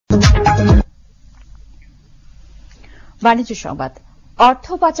বাণিজ্য সংবাদ। অর্থ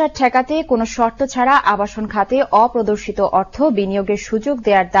পাচার ঠেকাতে কোনো শর্ত ছাড়া আবাসন খাতে অপ্রদর্শিত অর্থ বিনিয়োগের সুযোগ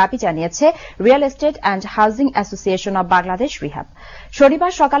দেওয়ার দাবি জানিয়েছে real estate and housing association of Bangladesh Rihab.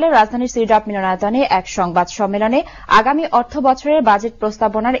 শনিবার সকালে রাজধানীর সিডাপ মিলনায়তনে এক সংবাদ সম্মেলনে আগামী অর্থ বছরের বাজেট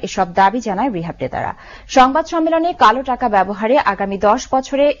প্রস্তাবনার এসব দাবি জানায় রিহাব নেতারা। সংবাদ সম্মেলনে কালো টাকা ব্যবহারে আগামী 10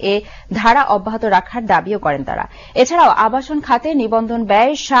 বছরে এ ধারা অব্যাহত রাখার দাবিও করেন তারা। এছাড়াও আবাসন খাতে নিবন্ধন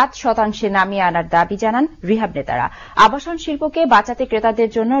ব্যয় 7% নামিয়ে আনার দাবি জানান রিহাব নেতারা। আবাসন শিল্পকে বাঁচাতে ক্রেতাদের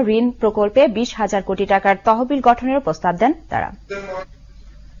জন্য ঋণ প্রকল্পে 20,000 কোটি টাকার তহবিল গঠনের প্রস্তাব দেন তারা।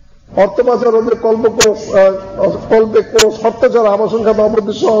 অর্থ পাচার রোধে কল্পে কোন শর্ত ছাড়া আবাসন খাতে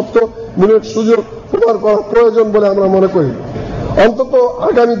অপ্রদর্শিত অর্থ বিনিয়োগ সুযোগ প্রদান করা প্রয়োজন বলে আমরা মনে করি। অন্তত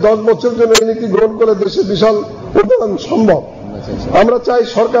আগামী 10 বছরের জন্য এই নীতি গ্রহণ করে দেশে বিশাল উন্নয়ন সম্ভব। আমরা চাই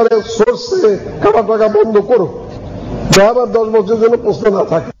সরকারের সোর্সে কাটা টাকা বন্ধ করুক, যা আবার 10 বছরের জন্য প্রশ্ন না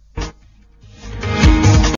থাকে।